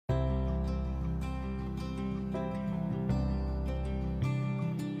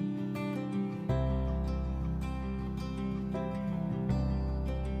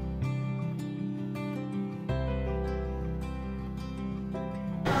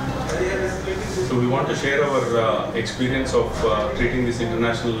So we want to share our experience of treating this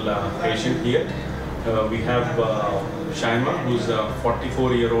international patient here. We have Shayma, who's a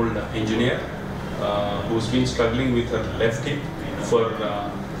 44-year-old engineer who's been struggling with her left hip for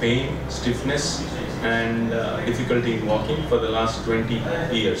pain, stiffness and difficulty in walking for the last 20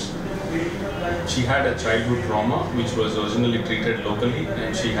 years. She had a childhood trauma which was originally treated locally,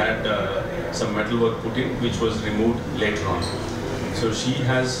 and she had some metalwork put in which was removed later on. So she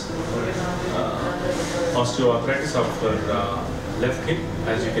has osteoarthritis of her left hip,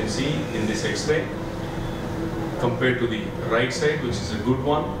 as you can see in this X-ray. Compared to the right side, which is a good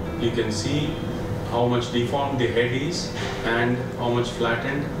one, you can see how much deformed the head is and how much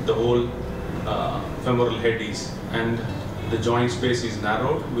flattened the whole femoral head is, and the joint space is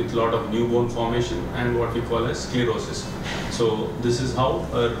narrowed with a lot of new bone formation and what we call as sclerosis. So this is how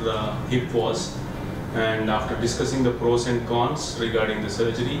her hip was, and after discussing the pros and cons regarding the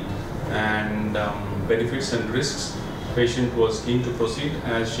surgery and benefits and risks, patient was keen to proceed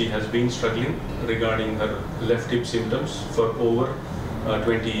as she has been struggling regarding her left hip symptoms for over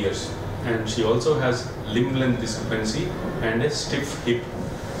 20 years. And she also has limb length discrepancy and a stiff hip.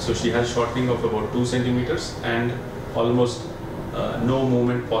 So she has shortening of about 2 centimeters and almost no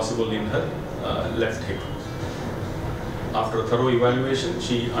movement possible in her left hip. After a thorough evaluation,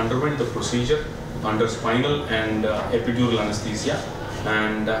 she underwent the procedure under spinal and epidural anesthesia,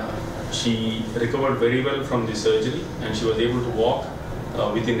 and she recovered very well from the surgery, and she was able to walk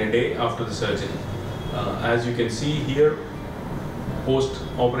within a day after the surgery. As you can see here,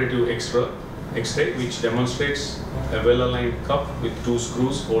 post-operative X-ray which demonstrates a well-aligned cup with 2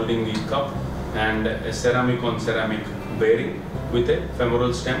 screws holding the cup and a ceramic on ceramic bearing with a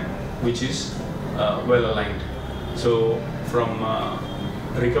femoral stem which is well aligned. So from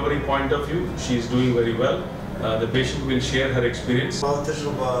recovery point of view, she is doing very well. The patient will share her experience.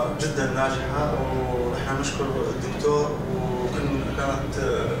 تجربة جدا ناجحة، ونحن نشكر الدكتور، وكانت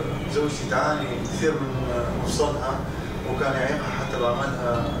زوجتي تعاني كثير من مفصلها وكان يعيقها حتى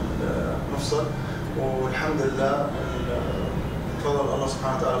بعملها مفصل، والحمد لله بفضل الله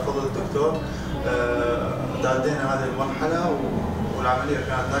سبحانه وتعالى بفضل الدكتور تعدينا هذه المرحلة والعملية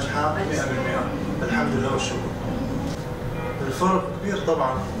كانت ناجحة 100%. الحمد لله والشكر. الفرق كبير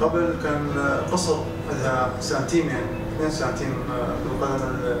طبعا، قبل كان قصر عندها سنتيم، يعني 2 سنتيم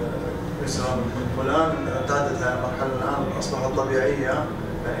بالقدم اليسرى، والآن تعدت هذه المرحلة، الآن أصبحت طبيعية،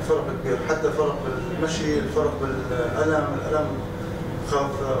 يعني فرق كبير، حتى فرق بالمشي، الفرق بالألم، الألم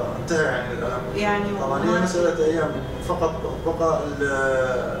خاف انتهى يعني الألم. يعني طبعا هي مسألة أيام فقط، بقى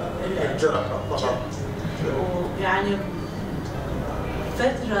الجرح فقط. ويعني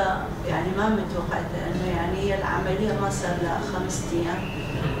فترة يعني ما متوقعت، لأنه يعني هي العملية ما صار لها 5 أيام،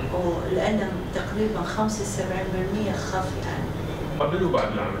 والألم تقريبا 75% خف يعني. قبل وبعد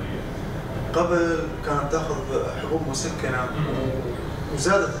العملية؟ قبل كانت تاخذ حبوب مسكنة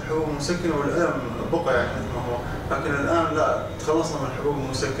وزادت الحبوب المسكنة والألم بقى يعني مثل ما هو، لكن الآن لا، تخلصنا من الحبوب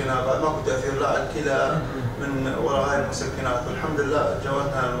المسكنة، ماكو تأثير لا على الكلى من وراء هاي المسكنات، والحمد لله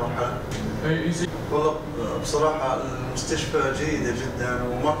تجاوزنا المرحلة. والله بصراحة المستشفى جيدة جدا،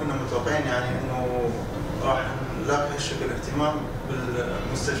 وما كنا متوقعين يعني انه راح نلاقي هالشكل اهتمام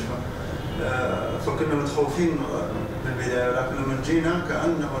بالمستشفى، فكنا متخوفين بالبداية، لكن لما جينا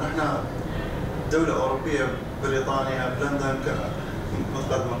كأنه نحن دولة أوروبية، بريطانيا، بلندن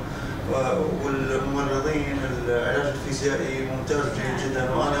متقدمة، والممرضين، العلاج الفيزيائي ممتاز جيد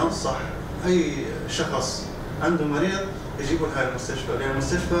جدا، وأنا أنصح أي شخص عنده مريض يجيبوا لهاي المستشفى، لأن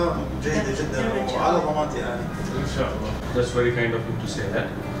المستشفى جيدة جدا وعلى ضمانتي أنا. إن شاء الله. That's very kind of you to say that.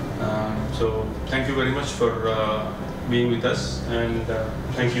 So thank you very much for being with us, and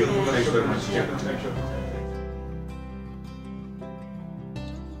thank you very much. Yeah. Thank you.